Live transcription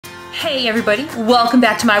Hey everybody, welcome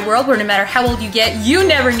back to my world where no matter how old you get, you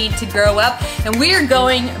never need to grow up, and we are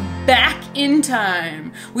going back in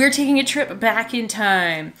time. We're taking a trip back in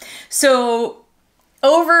time. So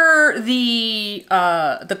over the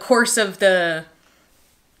course of the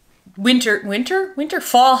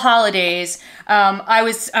fall holidays, I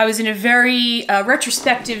was in a very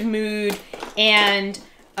retrospective mood, and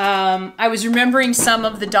I was remembering some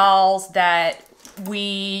of the dolls that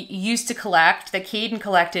we used to collect, that Caden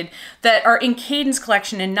collected, that are in Caden's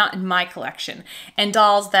collection and not in my collection, and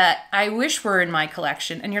dolls that I wish were in my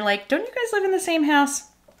collection. And you're like, don't you guys live in the same house?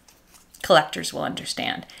 Collectors will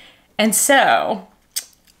understand. And so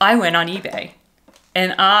I went on eBay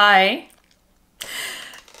and I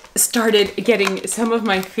started getting some of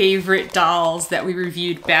my favorite dolls that we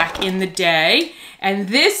reviewed back in the day. And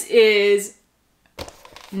this is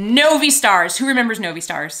Novi Stars. Who remembers Novi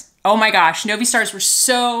Stars? Oh my gosh, Novi Stars were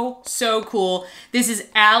so cool. This is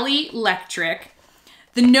Allie Lectric.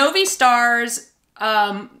 The Novi Stars,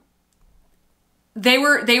 they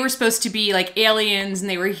were supposed to be like aliens, and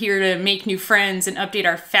they were here to make new friends and update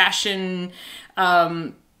our fashion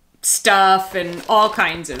stuff and all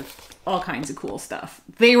kinds of cool stuff.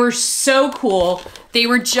 They were so cool. They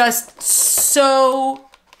were just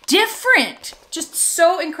so different, just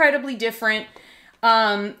so incredibly different.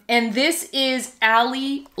 And this is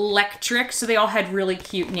Allie Lectric, so they all had really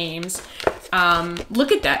cute names.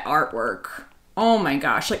 Look at that artwork. Oh my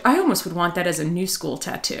gosh, like I almost would want that as a new school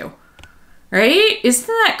tattoo. Right? Isn't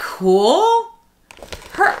that cool?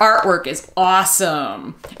 Her artwork is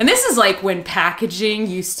awesome. And this is like when packaging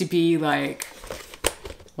used to be like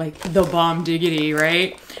the bomb diggity,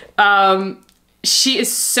 right? She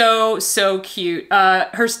is so cute.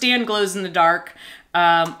 Her stand glows in the dark.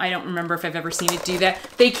 I don't remember if I've ever seen it do that.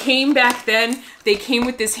 They came back then, they came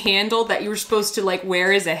with this handle that you were supposed to like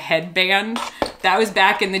wear as a headband. That was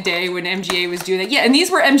back in the day when MGA was doing that. Yeah, and these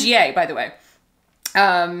were MGA, by the way.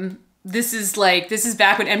 This is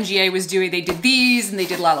back when MGA was doing, they did these and they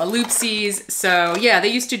did Lala Loopsies. So yeah, they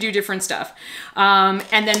used to do different stuff.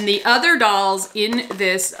 And then the other dolls in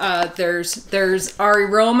this, there's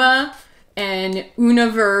Ariroma and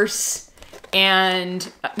Universe and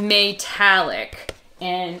Maytalic.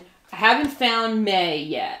 And I haven't found May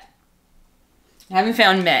yet. I haven't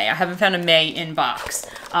found a May in box.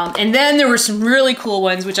 And then there were some really cool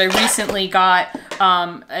ones, which I recently got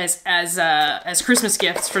as Christmas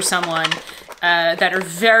gifts for someone that are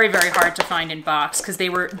very hard to find in box, because they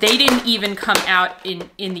didn't even come out in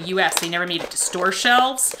the US. They never made it to store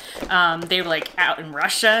shelves. They were like out in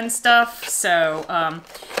Russia and stuff. So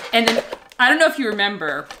and then I don't know if you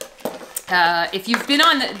remember. If you've been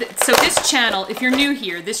on, so this channel, if you're new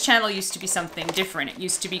here, this channel used to be something different. It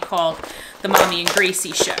used to be called The Mommy and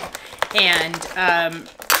Gracie Show. And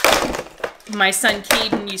my son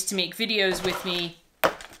Caden used to make videos with me,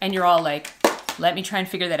 and you're all like, let me try and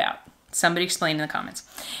figure that out. Somebody explain in the comments.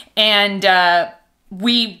 And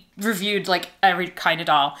we reviewed like every kind of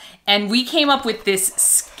doll, and we came up with this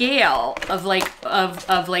scale of like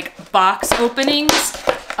box openings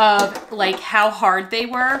of like how hard they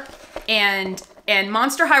were. And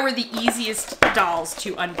Monster High were the easiest dolls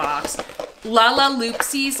to unbox. Lala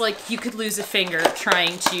Loopsies, like you could lose a finger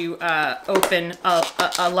trying to open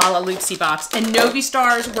a Lala Loopsie box. And Novi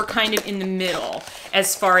Stars were kind of in the middle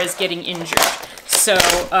as far as getting injured. So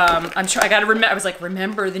I'm sure I was like,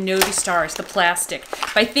 remember the Novi Stars, the plastic.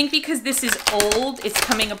 But I think because this is old, it's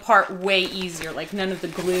coming apart way easier. Like none of the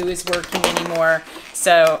glue is working anymore.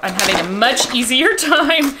 So I'm having a much easier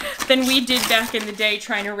time than we did back in the day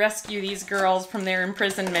trying to rescue these girls from their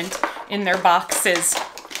imprisonment in their boxes.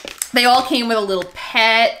 They all came with a little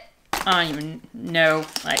pet. I don't even know.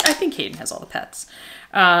 I think Caden has all the pets.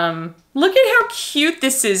 Look at how cute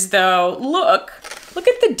this is though. Look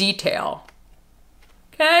at the detail.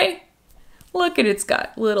 Okay, look at it's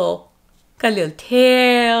got a little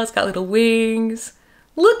tail, it's got little wings.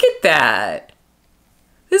 Look at that.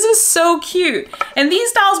 This is so cute. And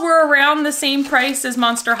these dolls were around the same price as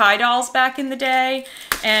Monster High dolls back in the day.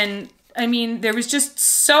 And I mean, there was just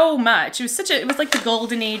so much. It was like the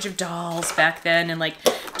golden age of dolls back then in like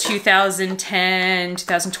 2010,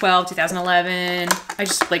 2012, 2011. I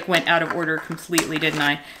just like went out of order completely, didn't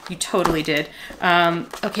I? You totally did.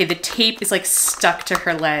 Okay, the tape is like stuck to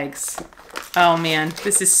her legs. Oh man,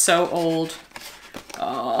 this is so old.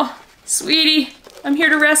 Oh, sweetie, I'm here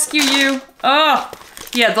to rescue you. Oh,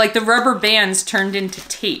 yeah, like the rubber bands turned into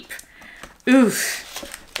tape. Oof.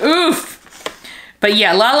 But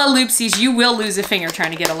yeah, Lala Loopsies, you will lose a finger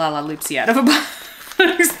trying to get a Lala Loopsie out of a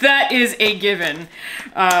box. That is a given.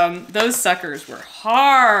 Those suckers were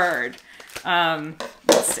hard.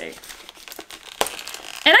 Let's see.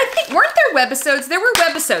 And I think, weren't there webisodes? There were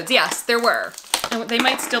webisodes, yes, there were. And they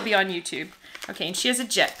might still be on YouTube. Okay, and she has a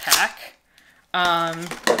jetpack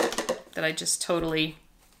that I just totally,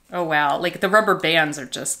 oh wow. Like the rubber bands are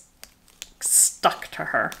just stuck to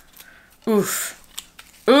her. Oof,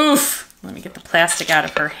 oof. Let me get the plastic out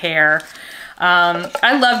of her hair.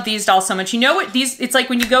 I love these dolls so much. You know what these, it's like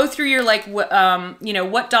when you go through your like, you know,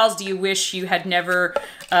 what dolls do you wish you had never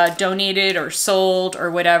donated or sold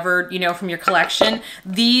or whatever, you know, from your collection.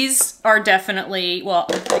 These are definitely, well,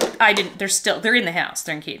 I didn't, they're in the house.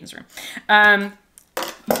 They're in Caden's room.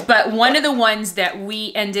 But one of the ones that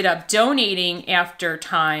we ended up donating after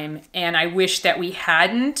time, and I wish that we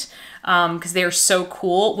hadn't, because they were so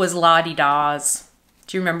cool, was La-Di-Da's.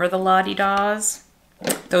 Do you remember the La-Di-Da's?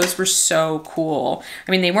 Those were so cool.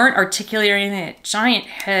 I mean, they weren't articulated or anything. They had giant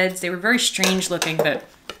heads. They were very strange looking, but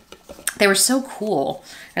they were so cool. All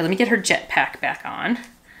right, let me get her jetpack back on.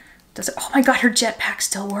 Does it? Oh my God, her jetpack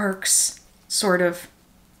still works. Sort of.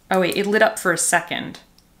 Oh wait, it lit up for a second.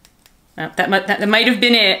 That might have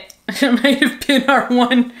been it. It might have been our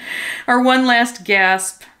one last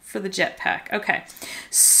gasp for the jetpack. Okay,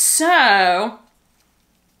 so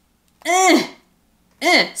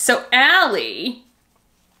so Allie.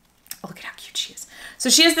 Oh, look at how cute she is. So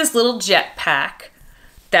she has this little jetpack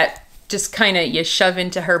that just kind of you shove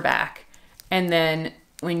into her back. And then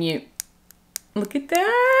when you, look at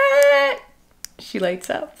that, she lights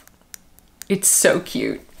up. It's so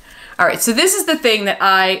cute. All right, so this is the thing that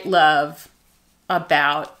I love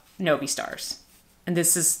about Novi Stars. And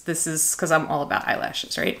this is because I'm all about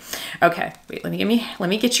eyelashes, right? Okay, wait, let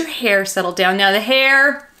me get your hair settled down. Now the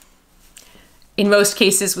hair, in most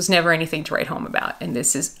cases, was never anything to write home about. And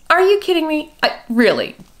this is, are you kidding me?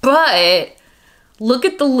 Really? But look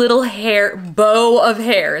at the little hair, bow of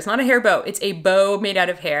hair. It's not a hair bow. It's a bow made out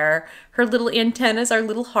of hair. Her little antennas are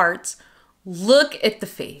little hearts. Look at the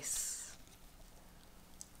face.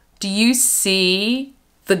 Do you see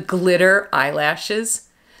the glitter eyelashes?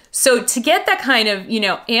 So to get that kind of, you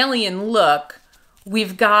know, alien look,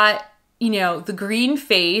 we've got, you know, the green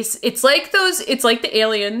face. It's like those, it's like the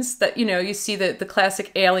aliens that, you know, you see the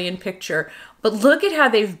classic alien picture, but look at how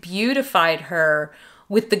they've beautified her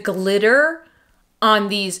with the glitter on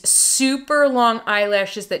these super long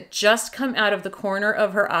eyelashes that just come out of the corner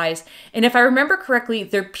of her eyes. And if I remember correctly,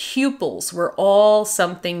 their pupils were all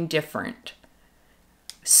something different.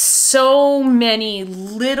 So many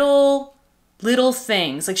little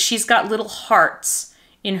things. Like she's got little hearts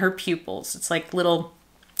in her pupils. It's like little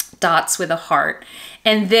dots with a heart.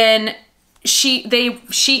 And then she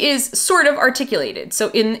is sort of articulated.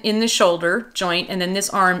 So in the shoulder joint, and then this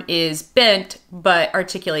arm is bent but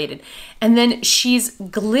articulated. And then she's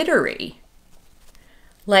glittery.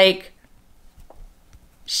 Like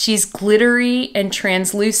she's glittery and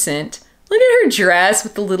translucent. Look at her dress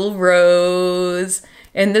with the little rose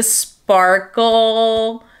and the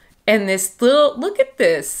sparkle and this little, look at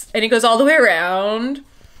this. And it goes all the way around.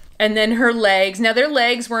 And then her legs, now their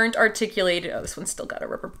legs weren't articulated. Oh, this one's still got a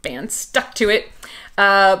rubber band stuck to it.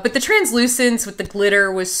 But the translucence with the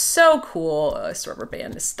glitter was so cool. Oh, this rubber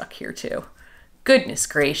band is stuck here too. Goodness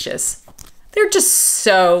gracious. They're just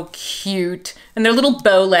so cute. And their little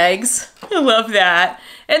bow legs, I love that.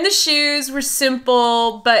 And the shoes were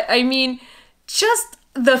simple, but I mean, just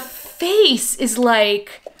the face is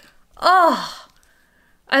like, oh,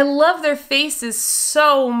 I love their faces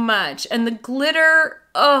so much. And the glitter,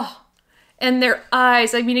 oh, and their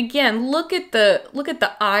eyes. I mean, again, look at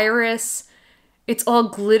the iris. It's all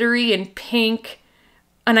glittery and pink.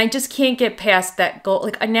 And I just can't get past that gold.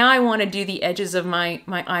 Like now I want to do the edges of my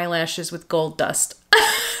eyelashes with gold dust.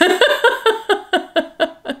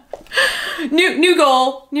 New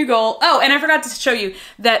goal. Oh, and I forgot to show you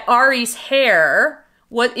that Ari's hair,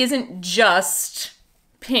 what isn't just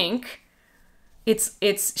pink,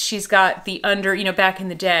 she's got the under, you know, back in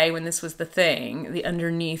the day when this was the thing, the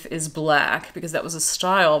underneath is black because that was a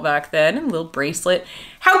style back then. And a little bracelet.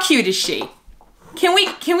 How cute is she? Can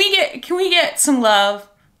we get some love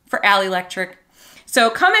for Allie Lectric? So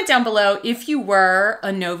comment down below if you were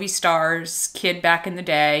a Novi Stars kid back in the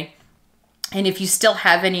day, and if you still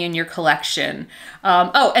have any in your collection.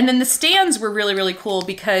 Oh, and then the stands were really, really cool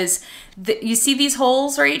because you see these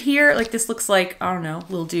holes right here? Like this looks like, I don't know,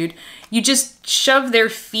 little dude. You just shove their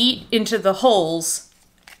feet into the holes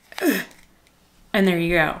and there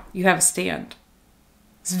you go. You have a stand.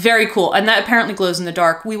 It's very cool. And that apparently glows in the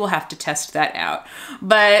dark. We will have to test that out.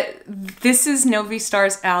 But this is Novi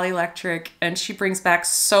Stars Allie Lectric, and she brings back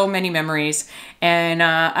so many memories. And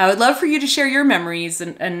I would love for you to share your memories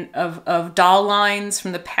and of doll lines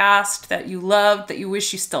from the past that you loved, that you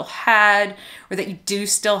wish you still had, or that you do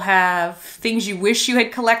still have, things you wish you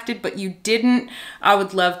had collected but you didn't. I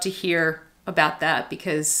would love to hear about that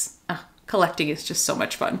because collecting is just so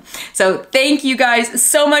much fun. So thank you guys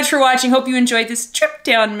so much for watching. Hope you enjoyed this trip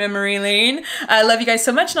down memory lane. I love you guys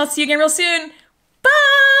so much, and I'll see you again real soon.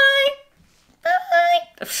 Bye!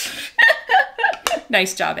 Bye!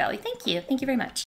 Nice job, Allie. Thank you. Thank you very much.